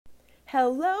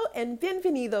Hello and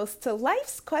bienvenidos to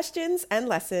Life's Questions and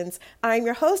Lessons. I'm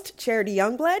your host, Charity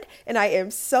Youngblood, and I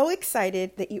am so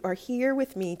excited that you are here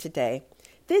with me today.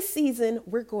 This season,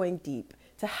 we're going deep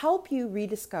to help you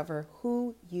rediscover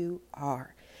who you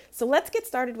are. So let's get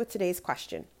started with today's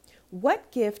question.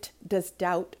 What gift does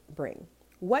doubt bring?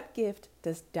 What gift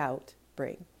does doubt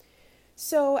bring?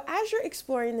 So as you're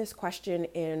exploring this question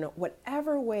in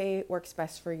whatever way works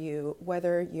best for you,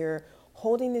 whether you're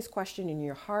holding this question in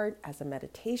your heart as a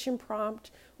meditation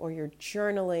prompt or you're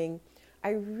journaling, I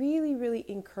really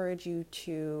encourage you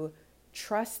to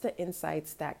trust the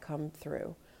insights that come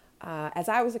through. As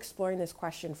I was exploring this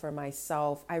question for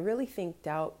myself, I really think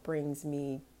doubt brings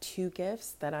me two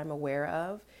gifts that I'm aware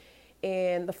of.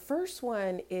 And the first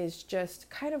one is just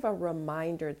kind of a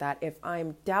reminder that if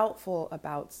I'm doubtful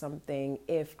about something,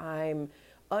 if I'm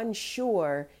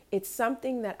unsure, it's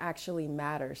something that actually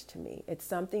matters to me. It's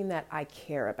something that I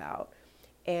care about.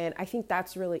 And I think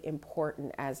that's really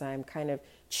important as I'm kind of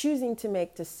choosing to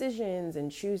make decisions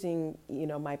and choosing,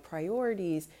 my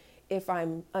priorities. If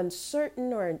I'm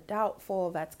uncertain or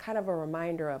doubtful, that's kind of a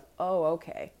reminder of, oh,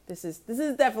 okay, this is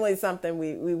definitely something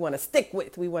we want to stick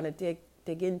with. We want to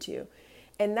dig into.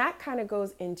 And that kind of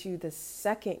goes into the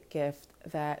second gift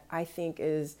that I think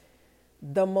is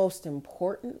the most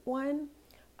important one.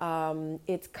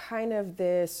 It's kind of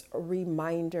this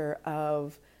reminder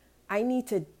of I need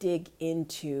to dig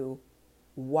into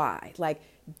why. Like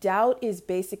doubt is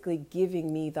basically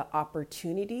giving me the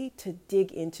opportunity to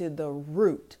dig into the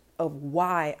root of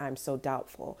why I'm so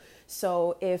doubtful.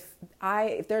 So if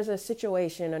there's a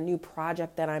situation, a new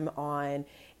project that I'm on,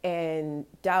 and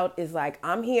doubt is like,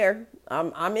 I'm here,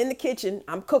 I'm in the kitchen,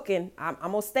 I'm cooking, I'm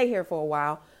gonna stay here for a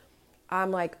while.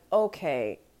 I'm like,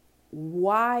 okay,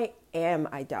 why am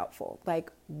I doubtful?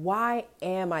 Like, why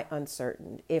am I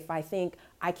uncertain? If I think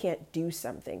I can't do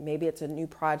something, maybe it's a new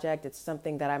project, it's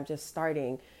something that I'm just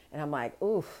starting, and I'm like,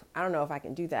 oof, I don't know if I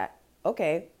can do that.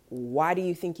 Okay, why do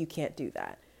you think you can't do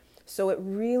that? So it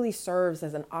really serves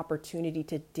as an opportunity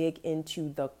to dig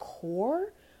into the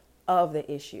core of the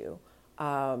issue.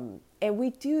 And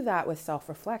we do that with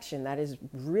self-reflection. That is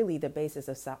really the basis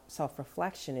of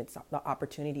self-reflection. It's the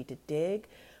opportunity to dig.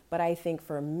 But I think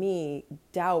for me,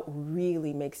 doubt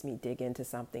really makes me dig into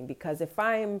something, because if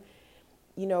I'm,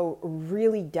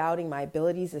 really doubting my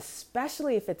abilities,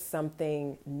 especially if it's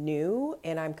something new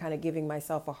and I'm kind of giving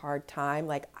myself a hard time,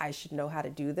 like I should know how to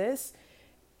do this,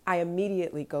 I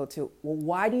immediately go to, well,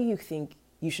 why do you think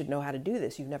you should know how to do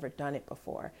this? You've never done it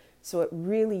before. So it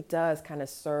really does kind of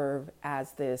serve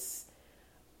as this,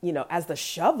 as the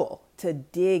shovel to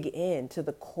dig into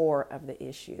the core of the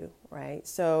issue, right?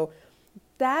 So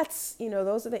that's,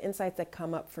 those are the insights that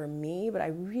come up for me, but I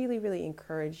really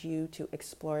encourage you to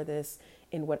explore this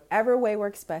in whatever way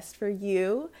works best for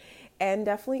you. And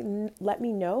definitely let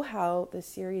me know how the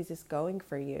series is going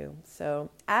for you. So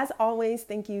as always,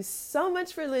 thank you so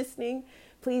much for listening.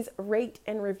 Please rate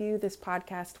and review this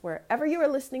podcast wherever you are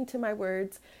listening to my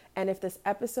words. And if this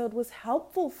episode was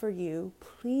helpful for you,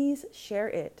 please share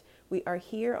it. We are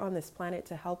here on this planet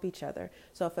to help each other.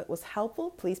 So if it was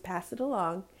helpful, please pass it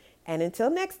along. And until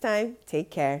next time,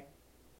 take care.